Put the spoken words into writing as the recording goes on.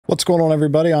What's going on,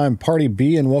 everybody? I'm Party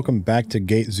B and welcome back to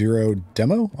Gate Zero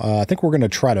demo. I think we're going to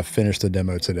try to finish the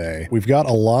demo today. We've got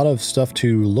a lot of stuff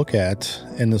to look at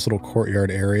in this little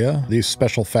courtyard area. These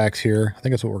special facts here, I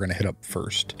think that's what we're going to hit up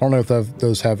first. I don't know if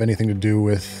those have anything to do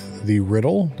with the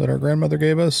riddle that our grandmother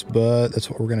gave us, but that's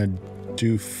what we're going to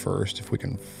do first if we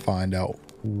can find out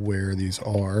where these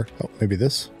are. Oh, maybe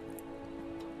this?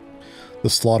 The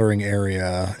slaughtering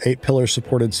area. 8 pillars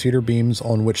supported cedar beams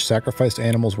on which sacrificed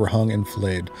animals were hung and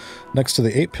flayed. Next to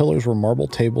the 8 pillars were marble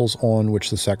tables on which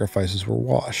the sacrifices were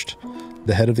washed.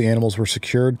 The head of the animals were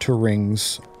secured to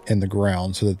rings in the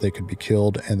ground so that they could be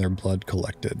killed and their blood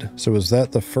collected. So is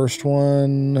that the first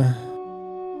one?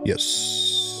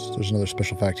 Yes. There's another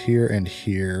special fact here and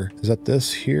here. Is that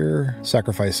this here?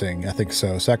 Sacrificing, I think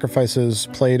so. Sacrifices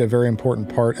played a very important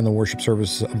part in the worship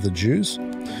services of the Jews.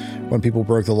 When people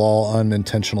broke the law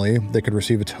unintentionally, they could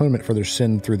receive atonement for their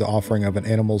sin through the offering of an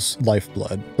animal's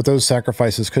lifeblood. But those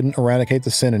sacrifices couldn't eradicate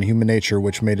the sin in human nature,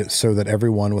 which made it so that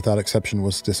everyone, without exception,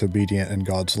 was disobedient in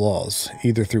God's laws,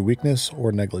 either through weakness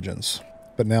or negligence.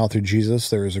 But now through Jesus,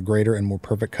 there is a greater and more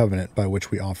perfect covenant by which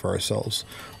we offer ourselves,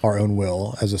 our own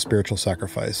will, as a spiritual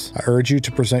sacrifice. I urge you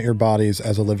to present your bodies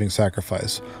as a living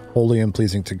sacrifice, holy and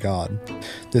pleasing to God.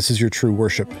 This is your true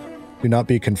worship. Do not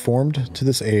be conformed to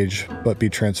this age, but be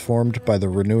transformed by the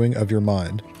renewing of your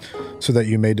mind, so that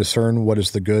you may discern what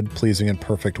is the good, pleasing, and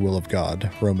perfect will of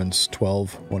God. Romans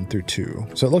 12,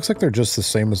 1-2. So it looks like they're just the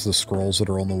same as the scrolls that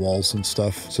are on the walls and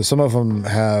stuff. So some of them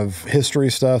have history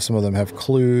stuff, some of them have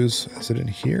clues. Is it in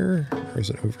here, or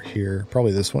is it over here?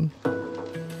 Probably this one.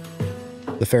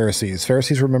 The Pharisees.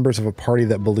 Pharisees were members of a party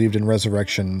that believed in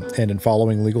resurrection and in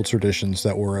following legal traditions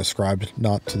that were ascribed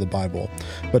not to the Bible,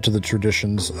 but to the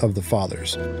traditions of the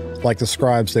fathers. Like the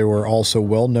scribes, they were also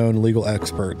well-known legal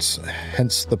experts,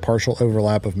 hence the partial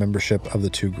overlap of membership of the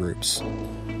two groups.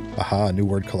 Aha, a new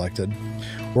word collected.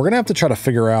 We're going to have to try to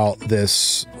figure out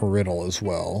this riddle as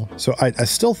well. So I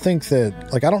still think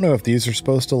that, like, I don't know if these are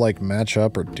supposed to, like, match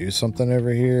up or do something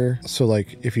over here. So,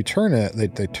 like, if you turn it,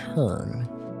 they turn.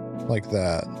 Like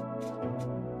that.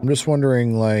 I'm just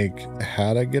wondering, like,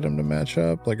 how to get them to match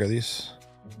up. Like, are these...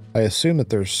 I assume that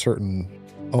there's certain...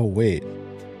 Oh, wait.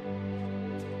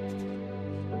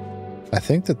 I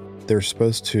think that they're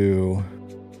supposed to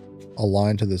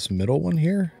align to this middle one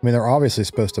here. I mean, they're obviously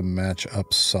supposed to match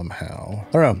up somehow.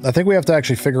 I don't know. I think we have to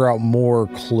actually figure out more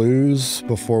clues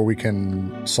before we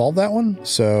can solve that one.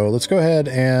 So let's go ahead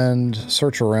and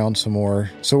search around some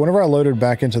more. So whenever I loaded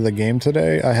back into the game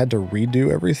today, I had to redo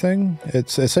everything. It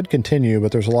said continue,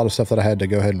 but there's a lot of stuff that I had to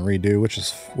go ahead and redo,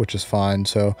 which is fine.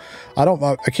 So I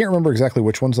can't remember exactly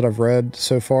which ones that I've read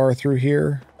so far through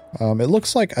here. It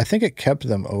looks like, I think it kept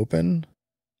them open.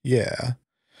 Yeah.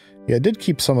 Yeah, it did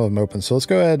keep some of them open, so let's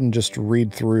go ahead and just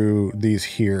read through these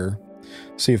here,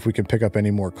 see if we can pick up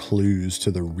any more clues to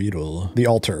the riddle. The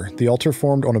altar. The altar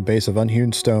formed on a base of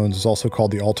unhewn stones is also called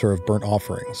the altar of burnt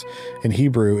offerings. In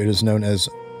Hebrew, it is known as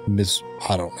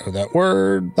I don't know that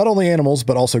word. Not only animals,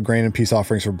 but also grain and peace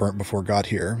offerings were burnt before God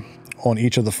here. On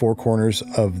each of the 4 corners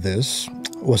of this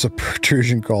was a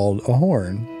protrusion called a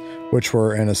horn, which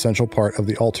were an essential part of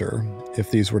the altar. If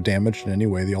these were damaged in any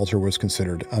way, the altar was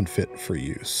considered unfit for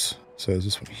use. So is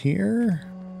this one here?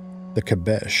 The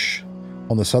Kabesh.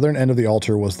 On the southern end of the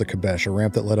altar was the Kabesh, a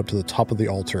ramp that led up to the top of the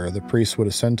altar. The priest would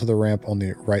ascend to the ramp on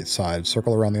the right side,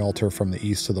 circle around the altar from the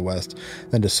east to the west,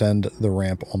 then descend the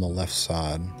ramp on the left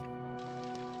side.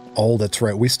 Oh, that's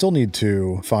right. We still need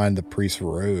to find the priest's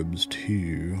robes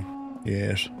too.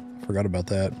 Yes, forgot about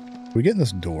that. Can we get in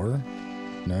this door?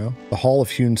 No. The Hall of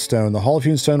Hewn Stone. The Hall of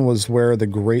Hewn Stone was where the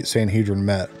Great Sanhedrin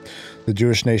met, the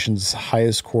Jewish nation's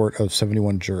highest court of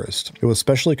 71 jurists. It was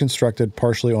specially constructed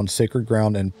partially on sacred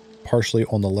ground and partially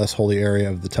on the less holy area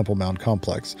of the Temple Mount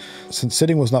complex, since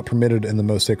sitting was not permitted in the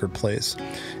most sacred place.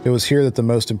 It was here that the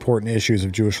most important issues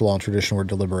of Jewish law and tradition were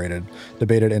deliberated,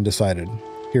 debated, and decided.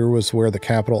 Here was where the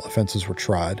capital offenses were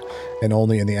tried, and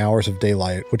only in the hours of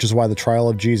daylight, which is why the trial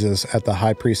of Jesus at the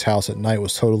high priest's house at night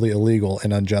was totally illegal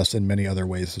and unjust in many other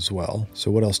ways as well. So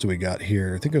what else do we got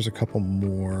here? I think there's a couple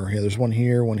more. Yeah, there's one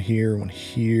here, one here, one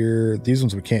here. These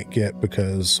ones we can't get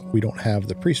because we don't have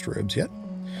the priest robes yet.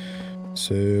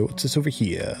 So what's this over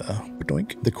here?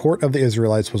 Doink. The court of the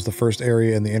Israelites was the first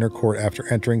area in the inner court after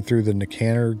entering through the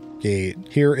Nicanor gate.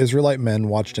 Here, Israelite men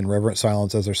watched in reverent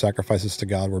silence as their sacrifices to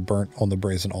God were burnt on the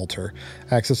brazen altar.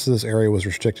 Access to this area was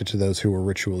restricted to those who were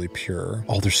ritually pure.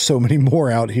 Oh, there's so many more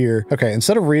out here. Okay,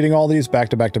 instead of reading all these back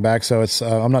to back to back, so it's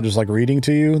I'm not just like reading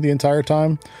to you the entire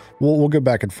time. We'll go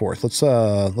back and forth. Let's see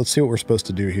what we're supposed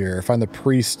to do here. Find the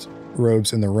priest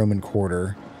robes in the Roman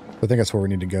quarter. I think that's where we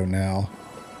need to go now.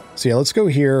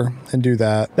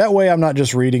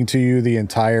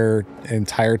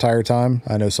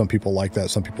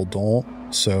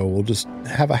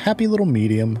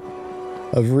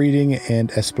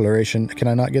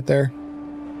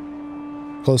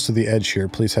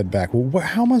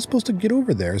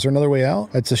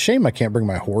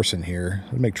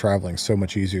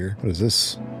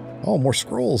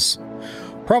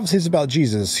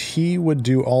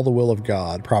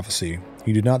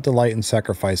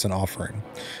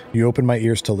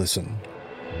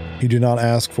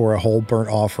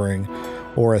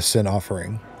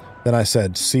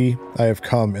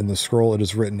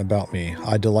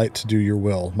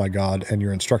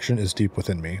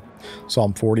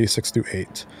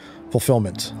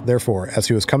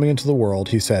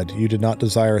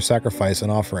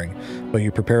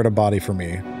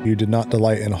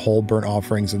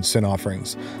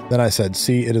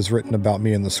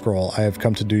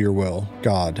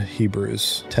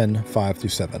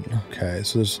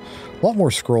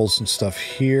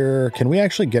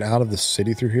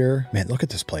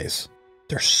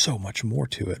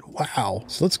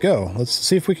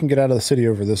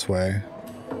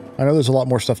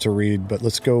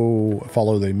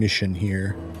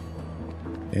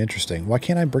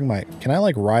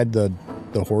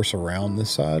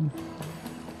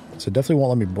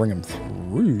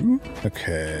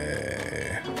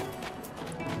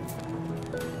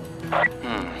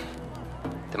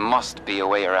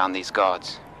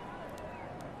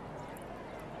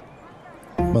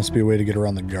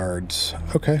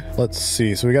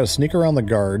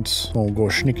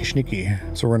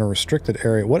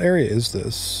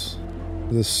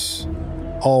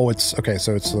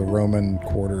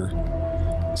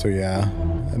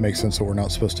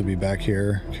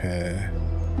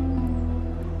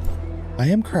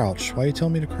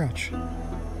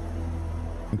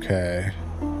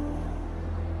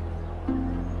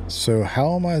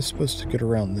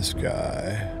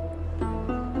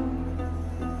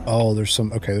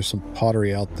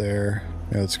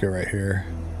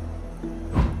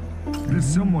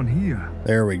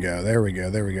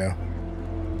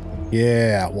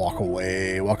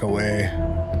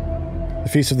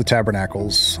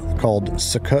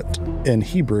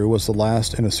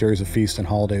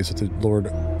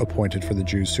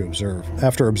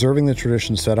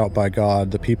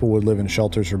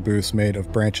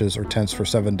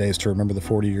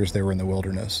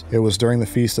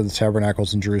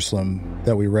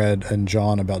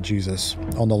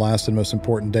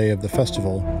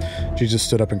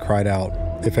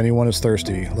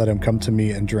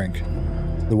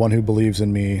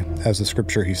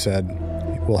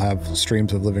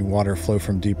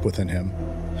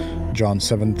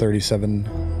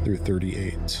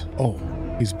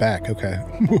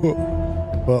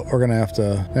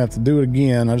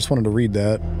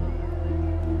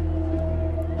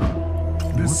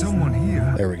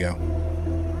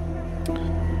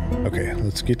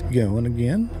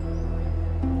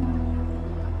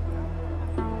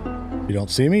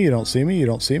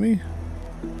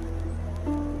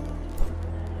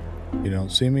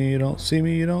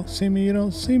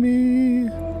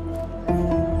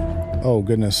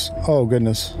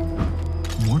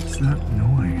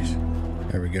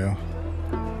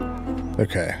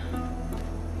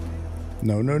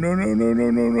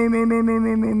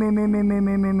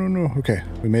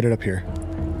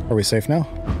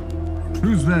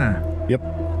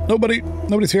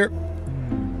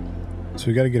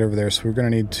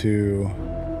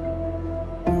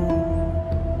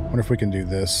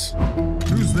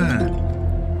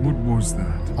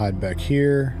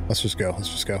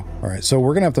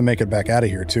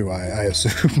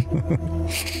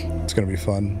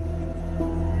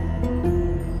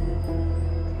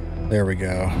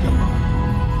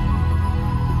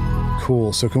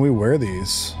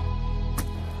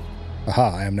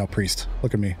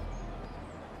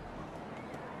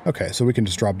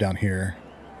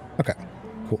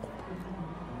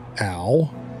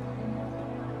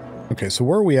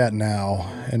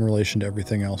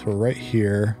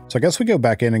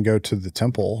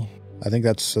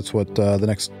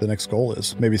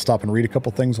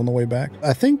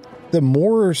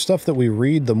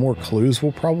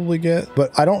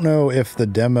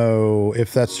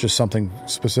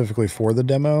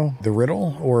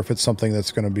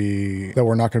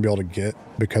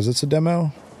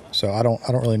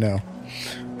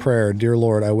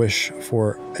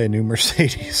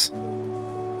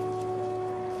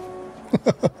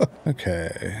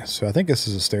 Okay, so I think this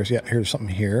is a stairs. Yeah, here's something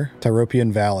here.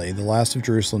 Terrapolis Valley, the last of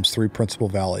Jerusalem's three principal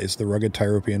valleys. The rugged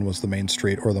Terrapolis was the main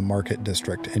street or the market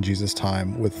district in Jesus'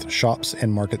 time, with shops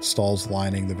and market stalls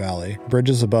lining the valley.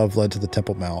 Bridges above led to the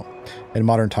Temple Mount. In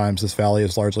modern times, this valley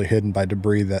is largely hidden by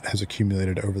debris that has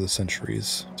accumulated over the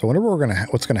centuries. So I wonder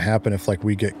what's gonna happen if like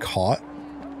we get caught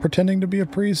pretending to be a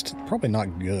priest. Probably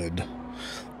not good.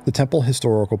 The temple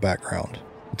historical background.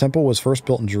 The temple was first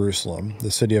built in Jerusalem, the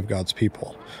city of God's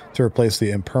people, to replace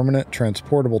the impermanent,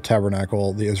 transportable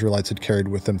tabernacle the Israelites had carried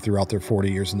with them throughout their 40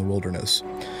 years in the wilderness.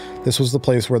 This was the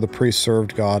place where the priests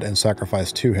served God and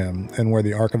sacrificed to him, and where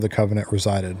the Ark of the Covenant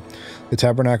resided. The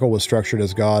tabernacle was structured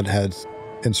as God had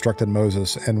instructed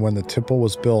Moses, and when the temple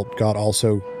was built, God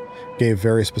also gave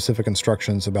very specific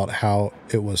instructions about how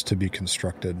it was to be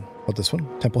constructed. What, this one?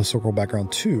 Temple Historical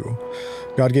Background 2.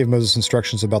 God gave Moses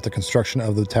instructions about the construction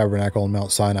of the tabernacle on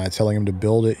Mount Sinai, telling him to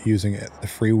build it using the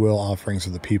free will offerings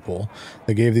of the people.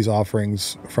 They gave these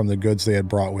offerings from the goods they had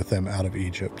brought with them out of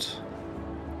Egypt.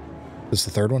 This is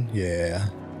the third one? Yeah.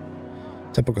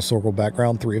 Temple Historical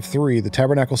Background 3 of 3. The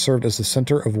tabernacle served as the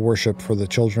center of worship for the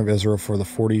children of Israel for the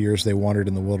 40 years they wandered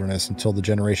in the wilderness until the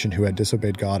generation who had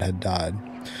disobeyed God had died.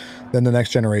 Then the next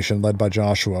generation, led by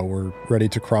Joshua, were ready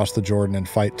to cross the Jordan and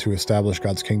fight to establish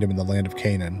God's kingdom in the land of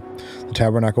Canaan. The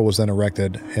tabernacle was then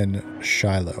erected in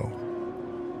Shiloh.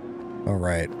 All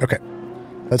right. Okay.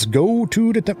 Let's go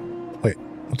to the Wait,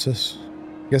 what's this?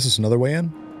 I guess it's another way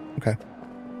in? Okay.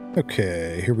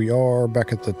 Okay, here we are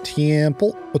back at the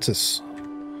temple. What's this?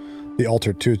 The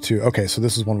altar 2:2. Okay, so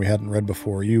this is one we hadn't read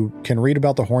before. You can read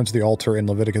about the horns of the altar in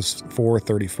Leviticus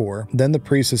 4:34. Then the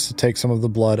priest is to take some of the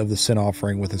blood of the sin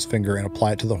offering with his finger and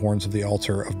apply it to the horns of the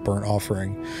altar of burnt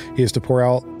offering. He is to pour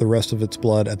out the rest of its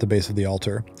blood at the base of the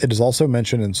altar. It is also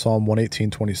mentioned in Psalm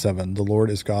 118:27. The Lord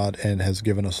is God and has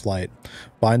given us light.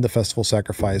 Bind the festival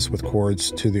sacrifice with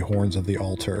cords to the horns of the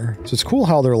altar. So it's cool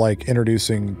how they're like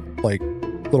introducing like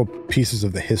little pieces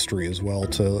of the history as well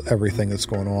to everything that's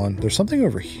going on. There's something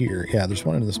over here. Yeah, there's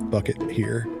one in this bucket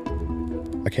here.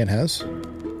 I can't has.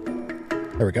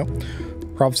 There we go.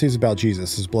 Prophecies about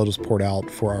Jesus. His blood was poured out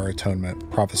for our atonement.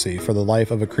 Prophecy. For the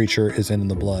life of a creature is in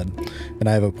the blood, and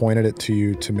I have appointed it to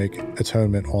you to make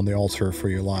atonement on the altar for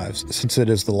your lives, since it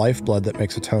is the lifeblood that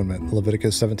makes atonement.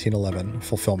 Leviticus 17:11.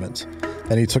 Fulfillment.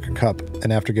 Then he took a cup,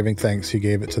 and after giving thanks, he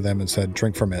gave it to them and said,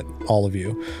 "Drink from it, all of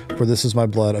you, for this is my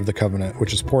blood of the covenant,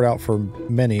 which is poured out for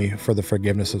many for the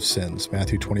forgiveness of sins."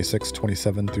 Matthew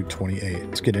 26:27 through 28.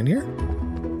 Let's get in here.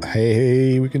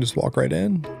 Hey, we can just walk right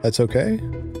in. That's okay.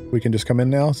 We can just come in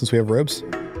now since we have robes.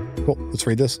 Cool. Let's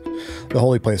read this. The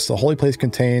holy place. The holy place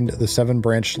contained the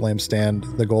 7-branched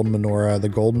lampstand, the golden menorah, the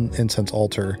golden incense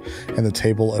altar, and the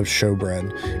table of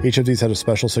showbread. Each of these had a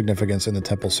special significance in the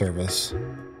temple service.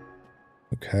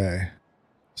 Okay.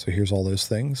 So here's all those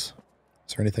things.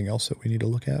 Is there anything else that we need to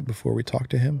look at before we talk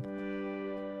to him?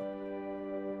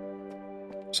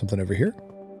 Something over here?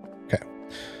 Okay.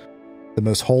 The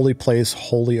most holy place,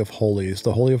 Holy of Holies.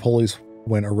 The Holy of Holies,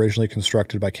 when originally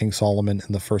constructed by King Solomon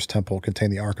in the first temple,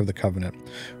 contained the Ark of the Covenant,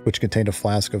 which contained a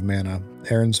flask of manna,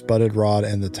 Aaron's budded rod,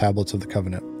 and the tablets of the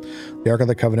covenant. The Ark of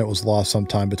the Covenant was lost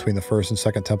sometime between the first and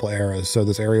second temple eras, so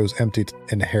this area was emptied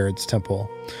in Herod's temple.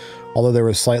 Although there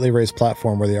was a slightly raised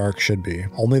platform where the Ark should be,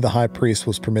 only the high priest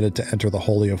was permitted to enter the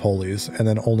Holy of Holies, and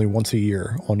then only once a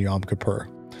year on Yom Kippur,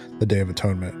 the Day of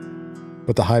Atonement.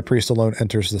 But the high priest alone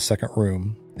enters the second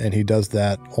room, and he does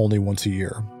that only once a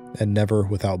year, and never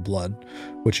without blood,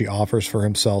 which he offers for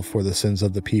himself for the sins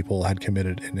of the people had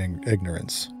committed in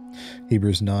ignorance.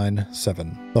 Hebrews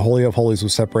 9:7. The Holy of Holies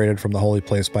was separated from the holy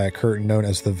place by a curtain known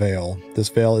as the veil. This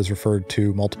veil is referred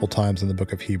to multiple times in the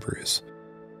book of Hebrews.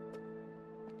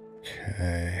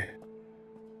 Okay.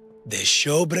 The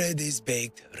showbread is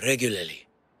baked regularly,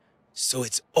 so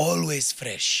it's always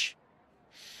fresh.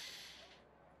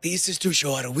 This is to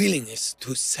show our willingness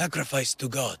to sacrifice to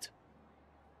God.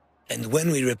 And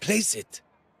when we replace it,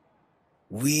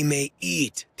 we may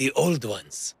eat the old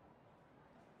ones.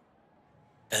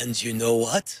 And you know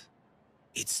what?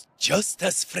 It's just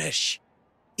as fresh,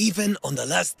 even on the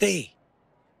last day.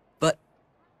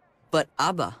 But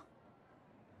Abba,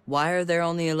 why are there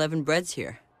only 11 breads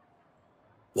here?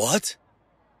 What?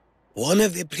 One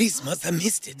of the priests must have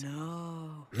missed it.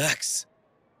 No. Max,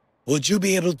 would you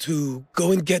be able to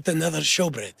go and get another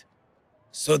showbread?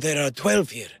 So there are 12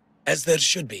 here, as there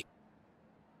should be.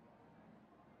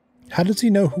 How does he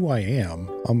know who I am?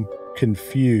 I'm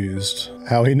confused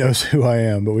how he knows who I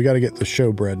am, but we got to get the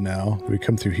showbread now. Do we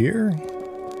come through here?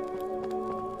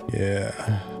 Yeah.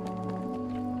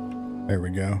 There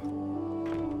we go.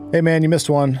 Hey man, you missed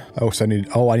one. Oh, so I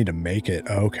need to make it.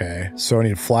 Okay. So I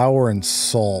need flour and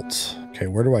salt. Okay,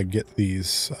 where do I get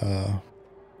these?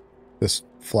 This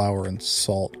flour and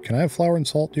salt. Can I have flour and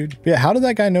salt, dude? Yeah, how did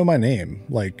that guy know my name?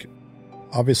 Like,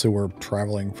 obviously we're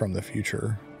traveling from the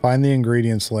future. Find the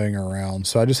ingredients laying around.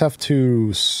 So I just have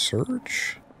to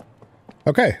search?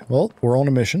 Okay, well, we're on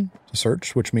a mission to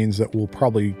search, which means that we'll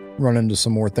probably run into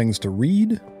some more things to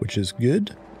read, which is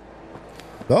good.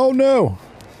 Oh no!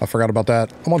 I forgot about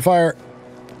that. I'm on fire.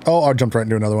 Oh, I jumped right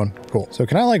into another one. Cool. So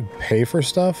can I like pay for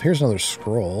stuff? Here's another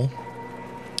scroll.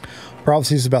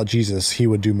 Prophecies about Jesus. He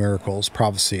would do miracles.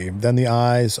 Prophecy. Then the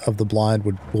eyes of the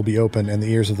blind will be open and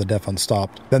the ears of the deaf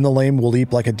unstopped. Then the lame will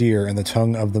leap like a deer and the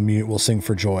tongue of the mute will sing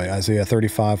for joy. Isaiah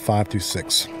 35,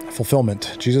 5-6.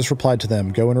 Fulfillment. Jesus replied to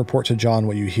them, go and report to John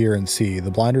what you hear and see. The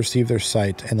blind receive their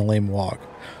sight and the lame walk.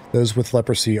 Those with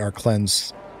leprosy are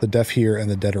cleansed. The deaf hear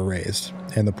and the dead are raised.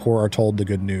 And the poor are told the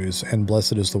good news. And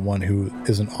blessed is the one who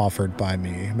isn't offered by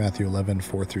me. Matthew 11,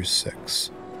 4-6.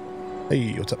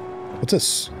 Hey, what's up? What's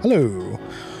this? Hello.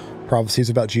 Prophecies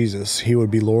about Jesus. He would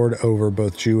be Lord over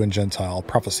both Jew and Gentile.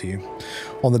 Prophecy.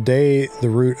 On the day, the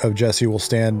root of Jesse will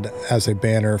stand as a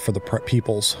banner for the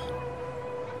peoples.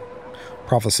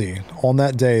 Prophecy. On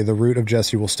that day, the root of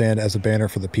Jesse will stand as a banner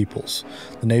for the peoples.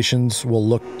 The nations will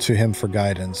look to him for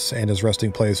guidance, and his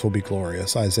resting place will be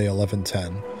glorious. Isaiah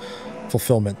 11:10.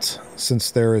 Fulfillment. Since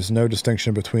there is no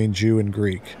distinction between Jew and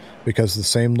Greek, because the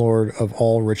same Lord of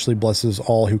all richly blesses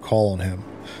all who call on him.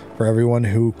 For everyone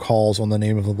who calls on the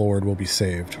name of the Lord will be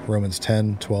saved. Romans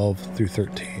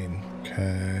 10:12-13.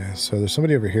 Okay, so there's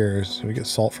somebody over here. So we get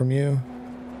salt from you.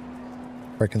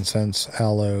 Frankincense,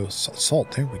 aloe,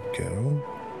 salt. There we go.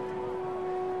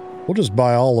 We'll just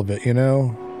buy all of it, you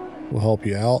know? We'll help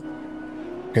you out.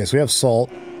 Okay, so we have salt.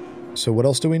 So what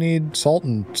else do we need? Salt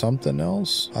and something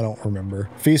else? I don't remember.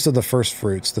 Feast of the First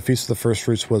Fruits. The Feast of the First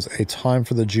Fruits was a time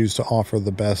for the Jews to offer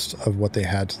the best of what they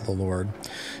had to the Lord.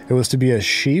 It was to be a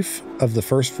sheaf of the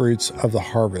first fruits of the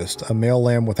harvest, a male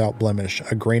lamb without blemish,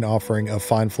 a grain offering of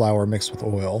fine flour mixed with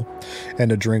oil, and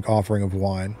a drink offering of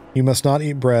wine. You must not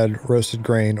eat bread, roasted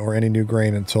grain, or any new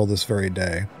grain until this very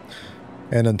day.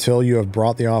 And until you have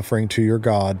brought the offering to your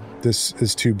God, this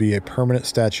is to be a permanent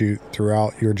statute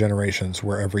throughout your generations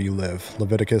wherever you live.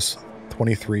 Leviticus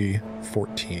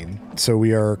 23:14. So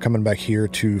we are coming back here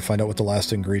to find out what the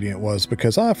last ingredient was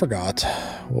because I forgot.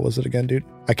 What was it again, dude?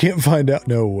 I can't find out.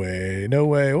 No way. No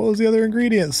way. What was the other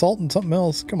ingredient? Salt and something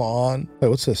else. Come on. Wait,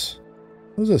 what's this?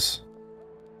 What is this?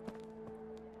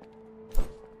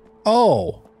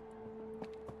 Oh.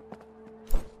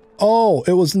 Oh,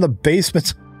 it was in the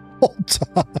basement. Whole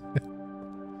time.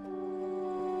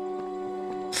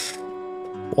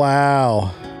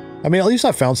 Wow. I mean, at least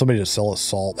I found somebody to sell us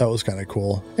salt. That was kind of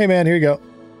cool. Hey man, here you go.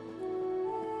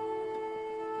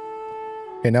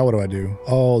 Okay, now what do I do?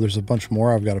 Oh, there's a bunch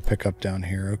more I've got to pick up down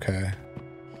here. Okay.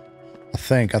 I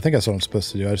think that's what I'm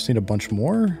supposed to do. I just need a bunch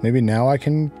more. Maybe now I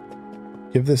can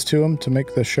give this to him to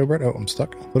make the showbread. Oh, I'm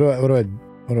stuck. What do I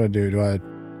do? Do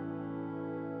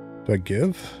I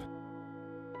give?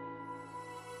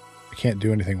 I can't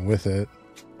do anything with it.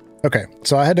 Okay,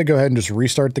 so I had to go ahead and just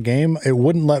restart the game. It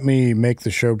wouldn't let me make the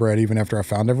showbread even after I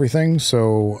found everything,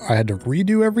 so I had to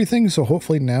redo everything, so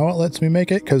hopefully now it lets me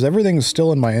make it, because everything's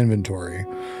still in my inventory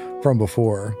from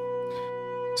before.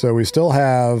 So we still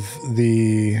have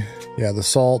the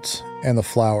salt and the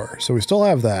flour. So we still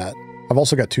have that. I've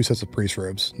also got 2 sets of priest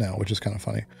robes now, which is kind of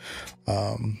funny.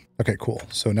 Okay, cool.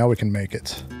 So now we can make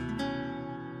it.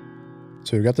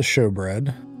 So we've got the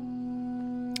showbread.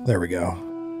 There we go.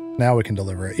 Now we can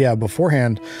deliver it. Yeah,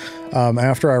 beforehand,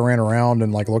 after I ran around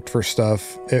and like looked for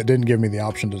stuff, it didn't give me the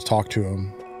option to talk to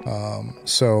him.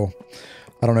 So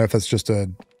I don't know if that's just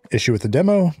an issue with the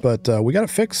demo, but we got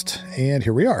it fixed and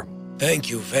here we are.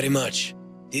 Thank you very much.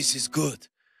 This is good.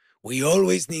 We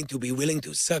always need to be willing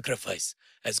to sacrifice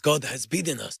as God has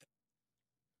bidden us.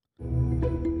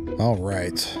 All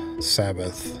right,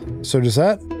 Sabbath. So does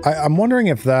that, I'm wondering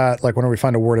if that, like whenever we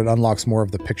find a word, it unlocks more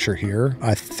of the picture here.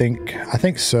 I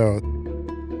think so.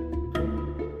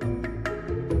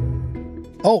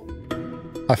 Oh,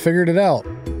 I figured it out.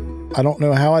 I don't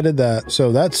know how I did that.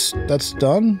 So that's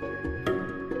done.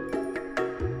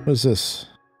 What is this?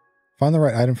 Find the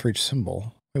right item for each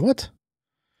symbol. Wait, what?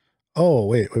 Oh,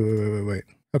 wait.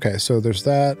 Okay, so there's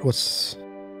that. Where's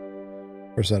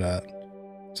that at?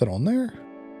 Is that on there?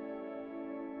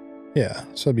 Yeah,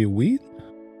 so it'd be wheat,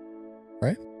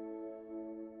 right?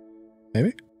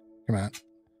 Maybe? Come on.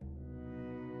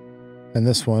 And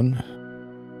this one.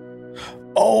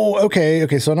 Oh, okay.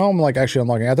 So now I'm like actually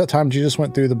unlocking. At that time, Jesus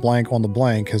went through the blank on the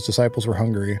blank. His disciples were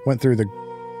hungry. Went through the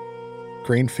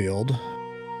grain field.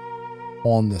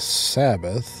 on the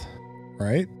Sabbath,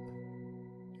 right?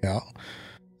 Yeah.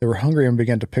 They were hungry and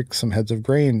began to pick some heads of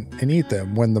grain and eat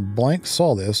them. When the blank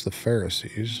saw this, the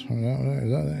Pharisees,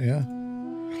 yeah,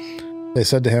 they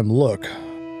said to him, look,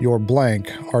 your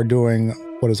blank are doing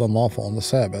what is unlawful on the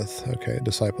Sabbath. Okay,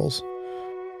 disciples.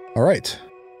 All right.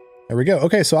 There we go.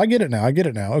 Okay, so I get it now. I get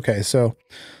it now. Okay, so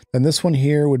then this one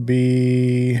here would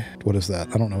be, what is that?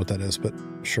 I don't know what that is, but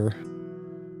sure.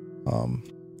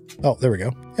 Oh, there we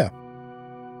go. Yeah.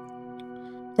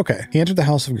 Okay. He entered the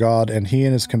house of God, and he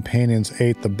and his companions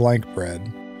ate the blank bread,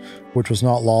 which was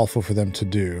not lawful for them to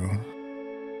do.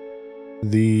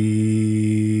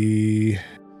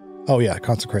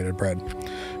 Consecrated bread,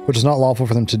 which is not lawful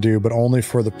for them to do, but only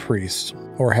for the priest.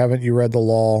 Or haven't you read the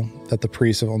law that the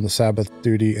priests on the Sabbath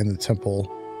duty in the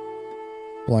temple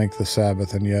blank the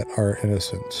Sabbath and yet are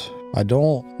innocent? I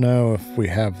don't know if we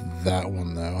have that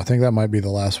one, though. I think that might be the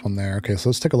last one there. Okay, so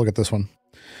let's take a look at this one.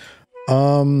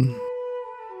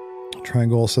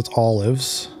 Triangle sets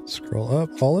olives. Scroll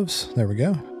up. Olives. There we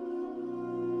go.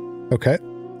 Okay.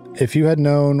 If you had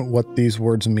known what these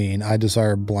words mean, I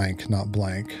desire blank, not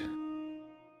blank.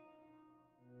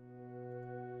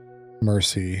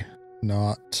 Mercy,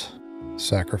 not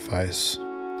sacrifice.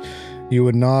 You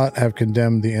would not have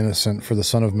condemned the innocent, for the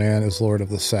Son of Man is Lord of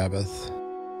the Sabbath.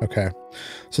 Okay.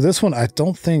 So this one, I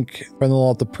don't think, by the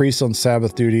law, the priests on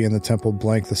Sabbath duty in the temple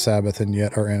blank the Sabbath and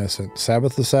yet are innocent.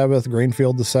 Sabbath the Sabbath,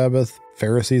 Grainfield the Sabbath,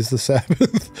 Pharisees the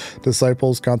Sabbath,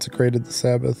 disciples consecrated the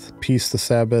Sabbath, peace the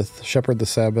Sabbath, shepherd the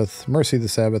Sabbath, mercy the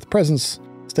Sabbath, presence,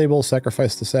 stable,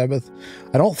 sacrifice the Sabbath.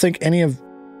 I don't think we have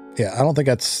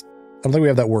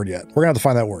that word yet. We're gonna have to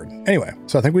find that word. Anyway,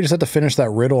 so I think we just have to finish that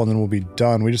riddle and then we'll be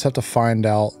done. We just have to find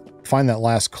that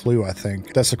last clue, I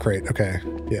think. Desecrate. Okay.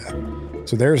 Yeah.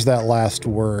 So there's that last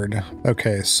word.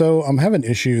 Okay, so I'm having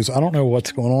issues. I don't know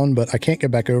what's going on, but I can't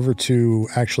get back over to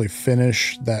actually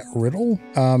finish that riddle.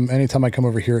 Anytime I come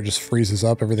over here, it just freezes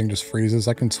up. Everything just freezes.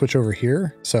 I can switch over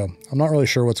here. So I'm not really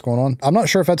sure what's going on. I'm not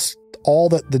sure if that's all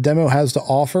that the demo has to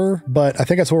offer, but I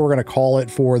think that's what we're going to call it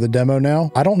for the demo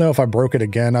now. I don't know if I broke it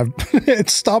again.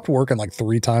 It stopped working like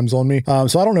 3 times on me.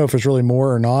 So I don't know if there's really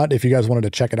more or not. If you guys wanted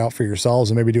to check it out for yourselves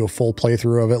and maybe do a full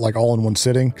playthrough of it, like all in one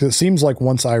sitting, because it seems like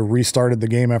once I restarted the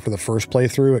game after the first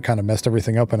playthrough, it kind of messed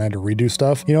everything up and I had to redo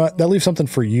stuff. You know what? That leaves something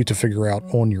for you to figure out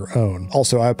on your own.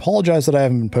 Also, I apologize that I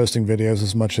haven't been posting videos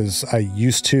as much as I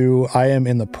used to. I am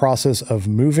in the process of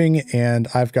moving and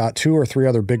I've got 2 or 3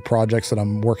 other big projects that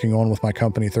I'm working on with my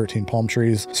company, 13 Palm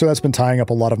Trees. So that's been tying up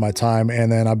a lot of my time, and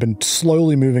then I've been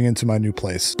slowly moving into my new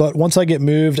place. But once I get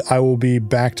moved, I will be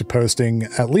back to posting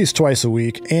at least twice a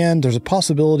week, and there's a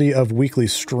possibility of weekly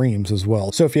streams as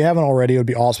well. So if you haven't already, it would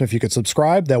be awesome if you could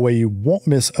subscribe. That way you won't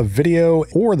miss a video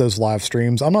or those live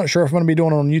streams. I'm not sure if I'm going to be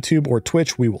doing it on YouTube or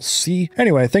Twitch. We will see.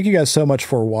 Anyway, thank you guys so much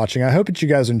for watching. I hope that you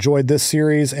guys enjoyed this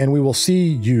series, and we will see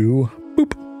you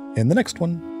in the next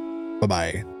one.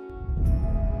 Bye-bye.